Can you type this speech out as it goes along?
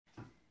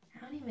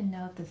even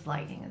know if this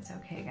lighting is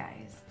okay,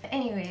 guys. But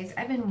anyways,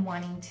 I've been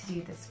wanting to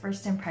do this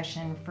first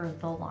impression for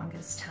the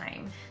longest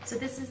time. So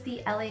this is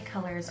the LA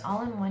Colors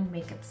all-in-one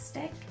makeup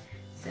stick.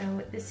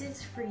 So this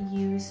is for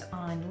use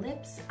on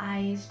lips,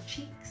 eyes,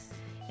 cheeks,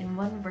 in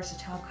one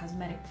versatile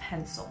cosmetic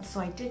pencil.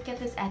 So I did get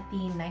this at the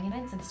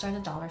 99-cent store at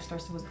the dollar store,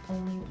 so it was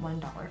only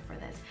 $1 for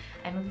this.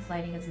 I know this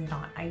lighting is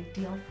not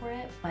ideal for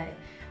it, but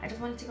I just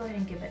wanted to go ahead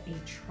and give it a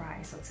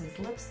try. So it says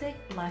lipstick,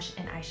 blush,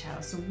 and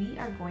eyeshadow. So we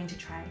are going to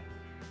try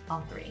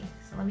all three.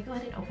 So let me go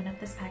ahead and open up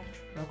this package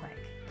real quick.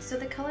 So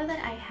the color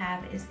that I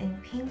have is in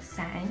pink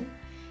satin,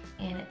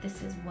 and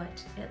this is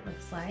what it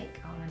looks like.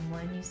 On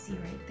one you see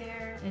right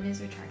there, it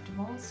is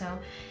retractable. So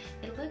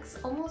it looks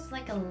almost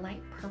like a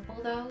light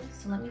purple though.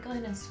 So let me go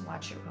ahead and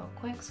swatch it real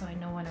quick so I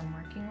know what I'm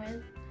working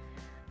with.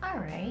 All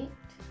right,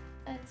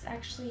 it's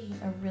actually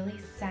a really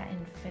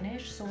satin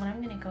finish. So what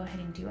I'm gonna go ahead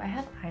and do, I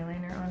have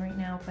eyeliner on right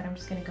now, but I'm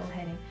just gonna go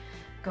ahead and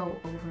go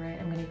over it.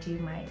 I'm gonna do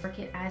work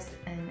it as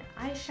an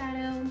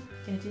eyeshadow,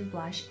 gonna do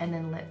blush, and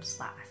then lips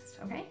last,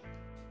 okay?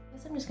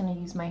 Guess I'm just gonna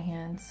use my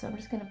hands. So I'm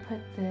just gonna put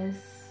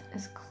this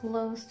as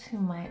close to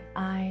my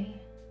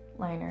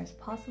eyeliner as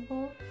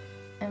possible.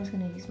 I'm just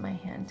gonna use my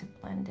hand to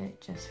blend it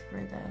just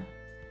for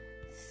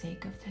the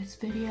sake of this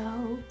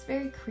video. It's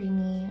very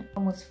creamy,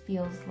 almost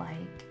feels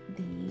like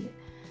the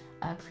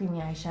creamy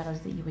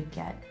eyeshadows that you would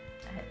get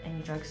at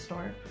any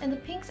drugstore. And the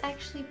pink's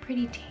actually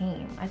pretty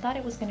tame. I thought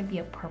it was gonna be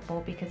a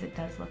purple because it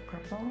does look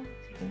purple,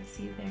 as you can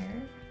see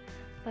there,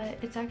 but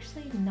it's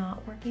actually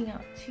not working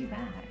out too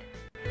bad.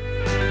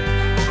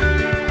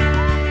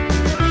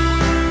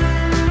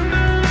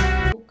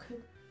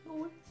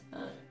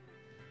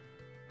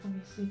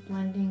 Obviously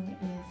blending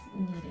is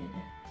needed,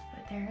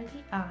 but there are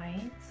the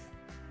eyes.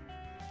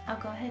 I'll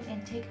go ahead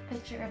and take a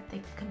picture of the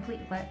complete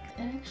look.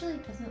 It actually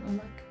doesn't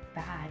look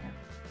bad,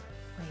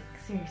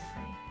 like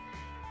seriously.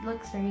 It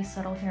looks very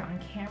subtle here on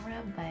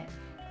camera, but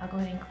I'll go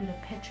ahead and include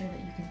a picture that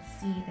you can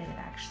see that it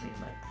actually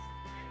looks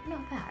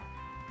not bad.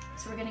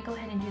 So we're gonna go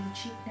ahead and do the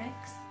cheek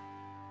next.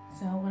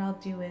 So what I'll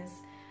do is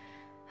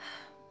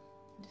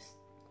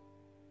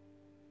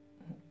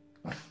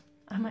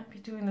I might be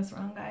doing this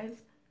wrong,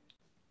 guys.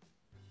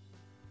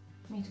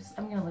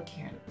 I'm gonna look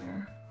here in the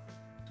mirror.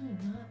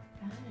 Not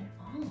bad at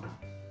all.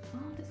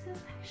 Oh, this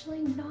is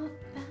actually not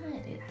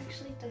bad. It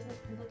actually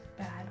doesn't look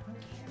bad on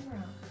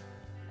camera.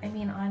 I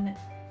mean,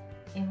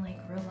 in like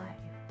real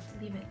life.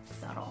 To leave it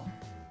subtle.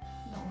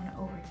 You don't want to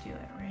overdo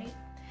it, right?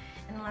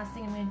 And the last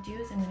thing I'm gonna do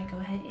is I'm gonna go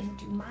ahead and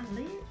do my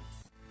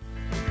lips.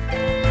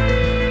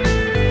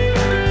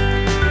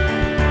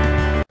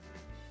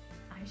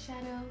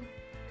 Eyeshadow,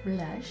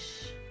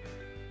 blush,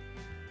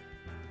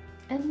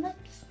 and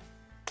lips.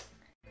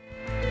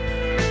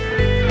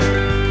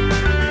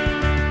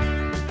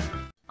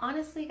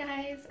 Honestly,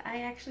 guys,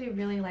 I actually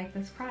really like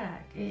this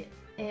product. It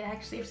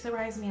actually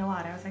surprised me a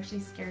lot. I was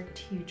actually scared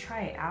to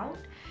try it out,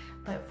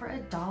 but for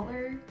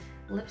 $1,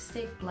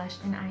 lipstick, blush,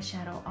 and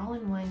eyeshadow all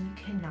in one,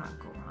 you cannot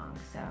go wrong.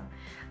 So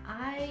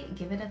I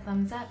give it a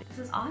thumbs up. This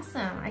is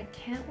awesome. I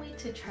can't wait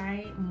to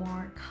try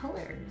more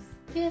colors.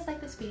 If you guys like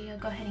this video,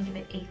 go ahead and give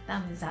it a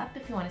thumbs up.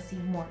 If you want to see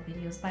more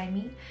videos by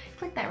me,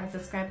 click that red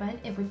subscribe button.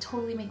 It would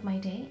totally make my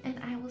day, and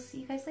I will see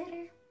you guys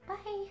later.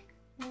 Bye.